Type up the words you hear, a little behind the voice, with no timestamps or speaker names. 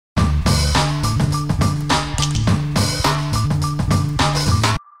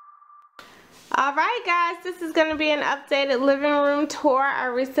Alright guys, this is going to be an updated living room tour. I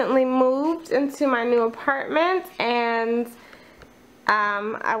recently moved into my new apartment and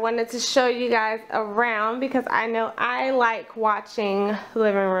I wanted to show you guys around because I know I like watching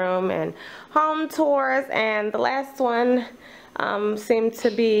living room and home tours, and the last one seemed to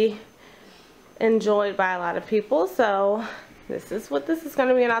be enjoyed by a lot of people. So this is what this is going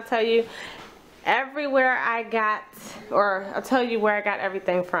to be, and I'll tell you everywhere I got, or I'll tell you where I got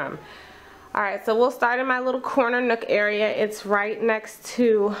everything from. Alright, so we'll start in my little corner nook area. It's right next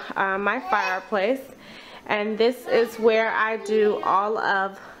to my fireplace, and this is where I do all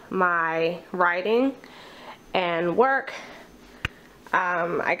of my writing and work.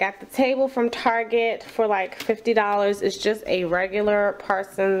 I got the table from Target for like $50. It's just a regular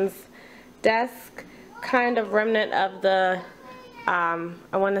Parsons desk, kind of remnant of the I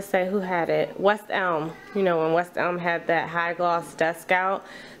want to say, who had it? West Elm. You know, when West Elm had that high gloss desk out,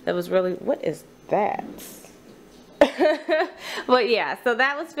 that was really, what is that? But yeah, so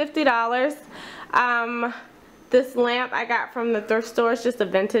that was $50. This lamp I got from the thrift store. It's just a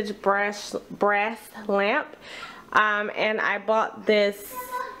vintage brass lamp. And I bought this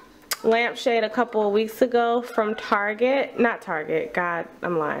lampshade a couple of weeks ago from Target. Not Target, God,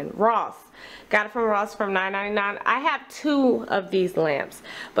 I'm lying. Ross. Got it from Ross from $9.99. I have two of these lamps,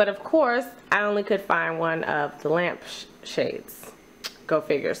 but of course I only could find one of the lamp shades. Go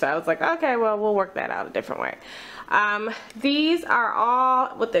figure. So I was like, okay, well, we'll work that out a different way. These are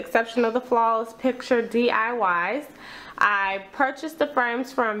all, with the exception of the Flawless Picture, DIYs. I purchased the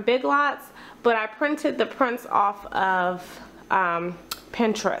frames from Big Lots, but I printed the prints off of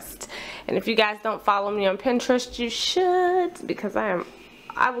Pinterest. And if you guys don't follow me on Pinterest, you should, because I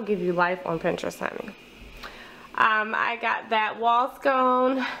will give you life on Pinterest, honey. I got that wall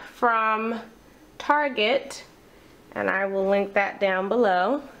scone from Target, and I will link that down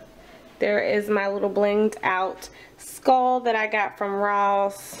below. There is my little blinged out skull that I got from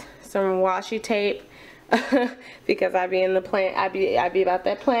Ross, some washi tape, because I be in the plan. I be about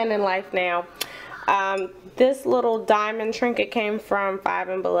that plan in life now. This little diamond trinket came from Five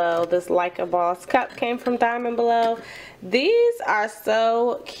and Below. This Like a Boss cup came from Diamond Below. These are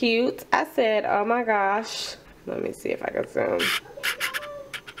so cute. I said, oh my gosh. Let me see if I can zoom.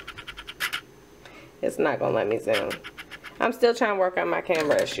 It's not gonna let me zoom. I'm still trying to work on my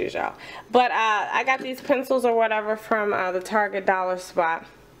camera issues, y'all. But I got these pencils or whatever from the Target dollar spot.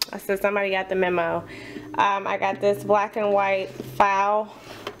 I said somebody got the memo. I got this black and white file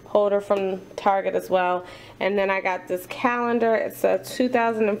holder from Target as well, and then I got this calendar. It's a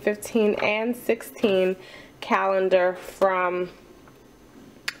 2015 and 16 calendar from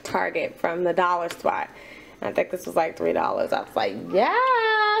Target from the dollar spot. I think this was like $3. I was like, yeah.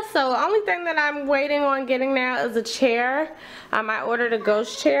 So the only thing that I'm waiting on getting now is a chair. I ordered a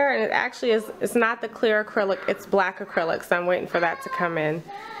ghost chair, and it actually is, it's not the clear acrylic, it's black acrylic, so I'm waiting for that to come in.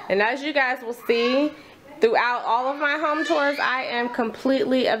 And as you guys will see throughout all of my home tours, I am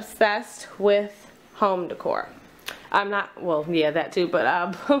completely obsessed with home decor. I'm not, well, yeah, that too,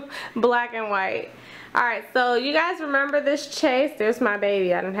 but black and white. Alright, so you guys remember this chase? There's my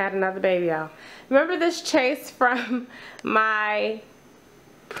baby. I done had another baby, y'all. Remember this chase from my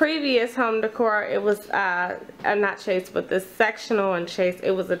previous home decor? It was, not chase, but this sectional and chase.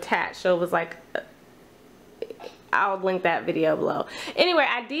 It was attached, so it was like, I'll link that video below. Anyway,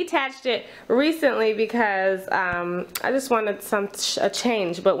 I detached it recently because I just wanted a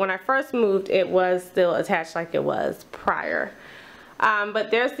change. But when I first moved, it was still attached like it was prior.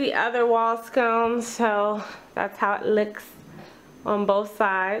 But there's the other wall scone, so that's how it looks on both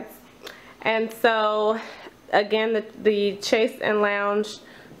sides. And so, again, the Chase and Lounge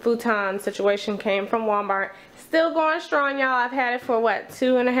futon situation came from Walmart. Still going strong, y'all. I've had it for, what,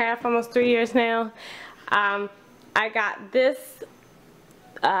 2.5, almost 3 years now. I got this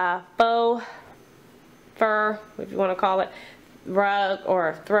faux fur, if you want to call it, rug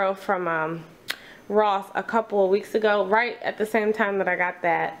or throw from Ross a couple of weeks ago, right at the same time that I got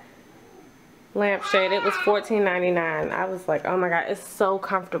that lampshade. It was $14.99. I was like, oh my god, it's so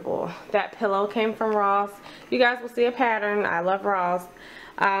comfortable. That pillow came from Ross. You guys will see a pattern. I love Ross.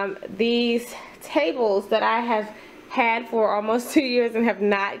 These tables that I have had for almost 2 years and have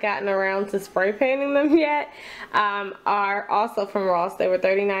not gotten around to spray painting them yet are also from Ross. They were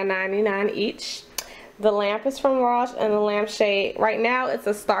 $39.99 each. The lamp is from Ross, and the lampshade, right now it's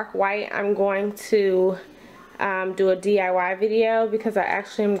a stark white. I'm going to do a DIY video because I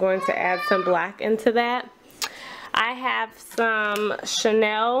actually am going to add some black into that. I have some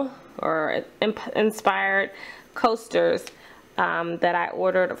Chanel or inspired coasters that I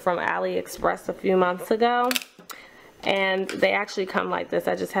ordered from AliExpress a few months ago. and they actually come like this.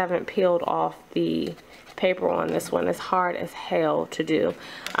 I just haven't peeled off the paper on this one. It's hard as hell to do,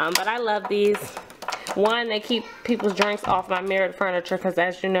 but I love these. One, they keep people's drinks off my mirrored furniture, because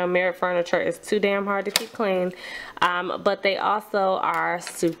as you know, mirrored furniture is too damn hard to keep clean. But they also are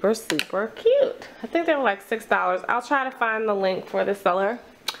super, super cute. I think they were like $6. I'll try to find the link for the seller.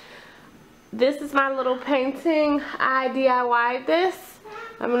 This is my little painting. I DIY'd this.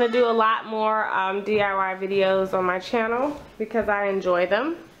 I'm going to do a lot more DIY videos on my channel because I enjoy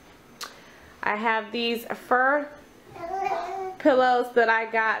them. I have these fur pillows that I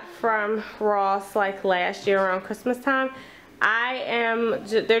got from Ross like last year around Christmas time.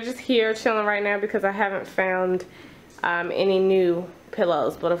 They're just here chilling right now because I haven't found any new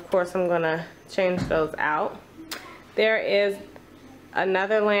pillows, but of course I'm gonna change those out. There is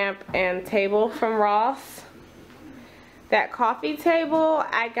another lamp and table from Ross. That coffee table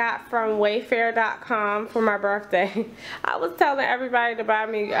I got from Wayfair.com for my birthday. I was telling everybody to buy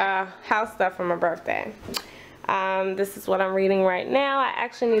me house stuff for my birthday. This is what I'm reading right now. I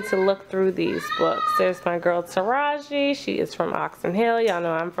actually need to look through these books. There's my girl Taraji. She is from Oxon Hill. Y'all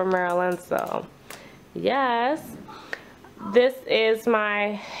know I'm from Maryland, so yes. This is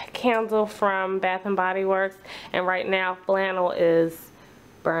my candle from Bath and Body Works, and right now flannel is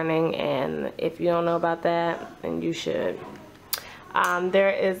burning, and if you don't know about that, then you should. There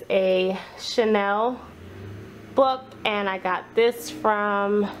is a Chanel book, and I got this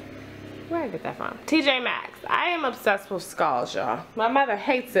from, where did I get that from? TJ Maxx. I am obsessed with skulls, y'all. My mother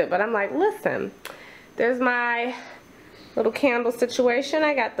hates it, but I'm like, listen, there's my little candle situation.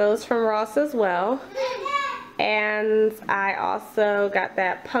 I got those from Ross as well. And I also got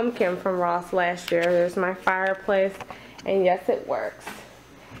that pumpkin from Ross last year. There's my fireplace, and yes, it works.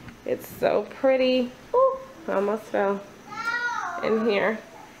 It's so pretty. Ooh, I almost fell in here.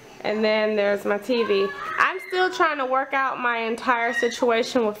 And then there's my TV. I'm still trying to work out my entire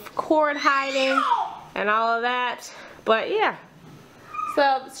situation with cord hiding and all of that. But yeah.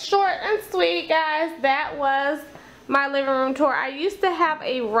 So short and sweet, guys. That was my living room tour. I used to have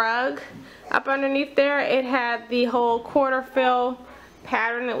a rug up underneath there. It had the whole quarter fill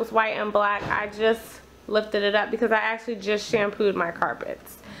pattern. It was white and black. I just lifted it up because I actually just shampooed my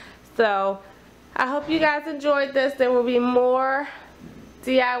carpets. So I hope you guys enjoyed this. There will be more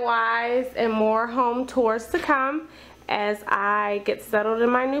DIYs and more home tours to come as I get settled in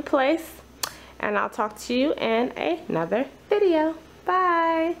my new place. And I'll talk to you in another video.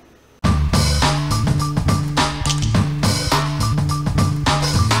 Bye.